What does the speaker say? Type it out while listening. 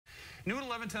New at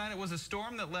 11 tonight, it was a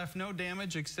storm that left no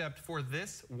damage except for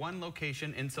this one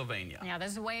location in Sylvania. Yeah, the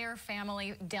Zwayer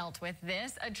family dealt with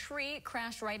this. A tree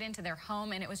crashed right into their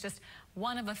home, and it was just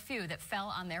one of a few that fell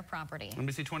on their property.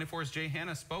 NBC 24's Jay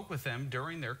Hanna spoke with them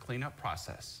during their cleanup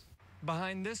process.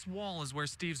 Behind this wall is where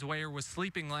Steve Zwayer was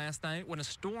sleeping last night when a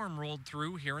storm rolled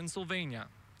through here in Sylvania.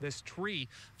 This tree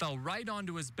fell right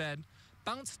onto his bed,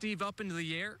 bounced Steve up into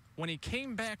the air. When he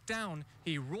came back down,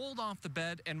 he rolled off the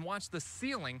bed and watched the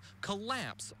ceiling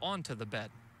collapse onto the bed.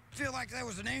 I feel like there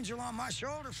was an angel on my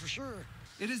shoulder for sure.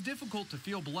 It is difficult to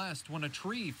feel blessed when a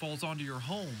tree falls onto your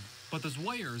home, but the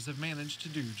Zwayers have managed to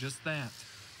do just that.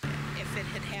 If it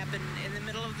had happened in the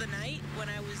middle of the night when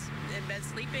I was in bed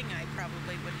sleeping, I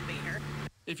probably wouldn't be here.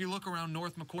 If you look around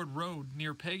North McCord Road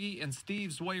near Peggy and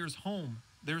Steve Zwayer's home,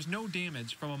 there's no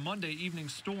damage from a Monday evening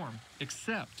storm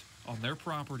except on their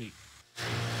property.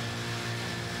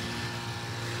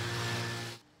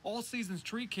 All Seasons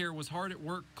Tree Care was hard at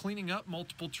work cleaning up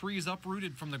multiple trees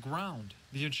uprooted from the ground.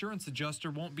 The insurance adjuster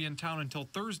won't be in town until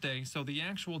Thursday, so the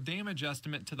actual damage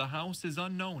estimate to the house is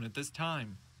unknown at this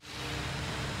time.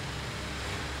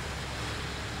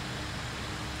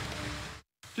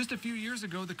 Just a few years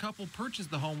ago, the couple purchased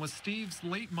the home with Steve's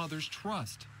late mother's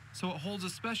trust, so it holds a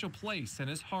special place in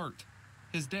his heart.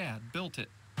 His dad built it.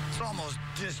 It's almost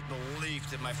disbelief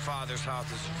that my father's house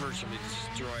is virtually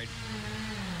destroyed.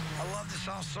 I love this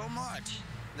house so much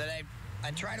that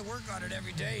I try to work on it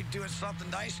every day, doing something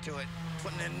nice to it,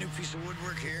 putting in a new piece of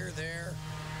woodwork here, there.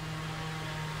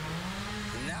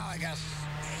 And now I got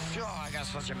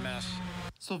such a mess.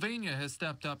 Sylvania has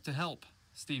stepped up to help.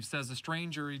 Steve says a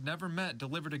stranger he'd never met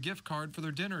delivered a gift card for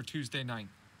their dinner Tuesday night.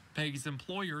 Peggy's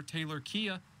employer, Taylor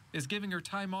Kia, is giving her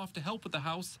time off to help with the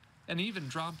house and even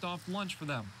dropped off lunch for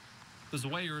them. The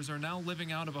Zwayers are now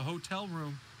living out of a hotel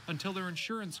room until their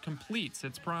insurance completes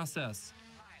its process.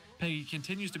 Peggy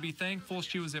continues to be thankful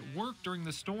she was at work during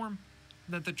the storm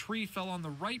and that the tree fell on the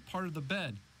right part of the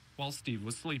bed while Steve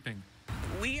was sleeping.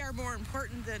 We are more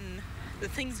important than the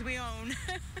things we own.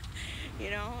 You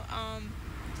know,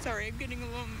 sorry, I'm getting a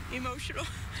little emotional.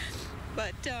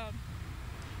 But,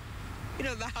 you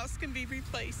know, the house can be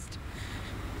replaced.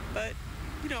 But,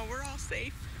 you know, we're all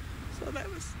safe. So that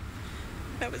was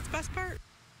the best part.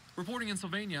 Reporting in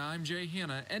Sylvania, I'm Jay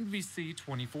Hanna, NBC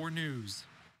 24 News.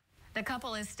 The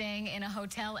couple is staying in a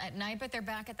hotel at night, but they're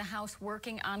back at the house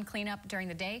working on cleanup during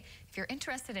the day. If you're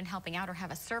interested in helping out or have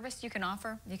a service you can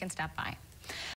offer, you can stop by.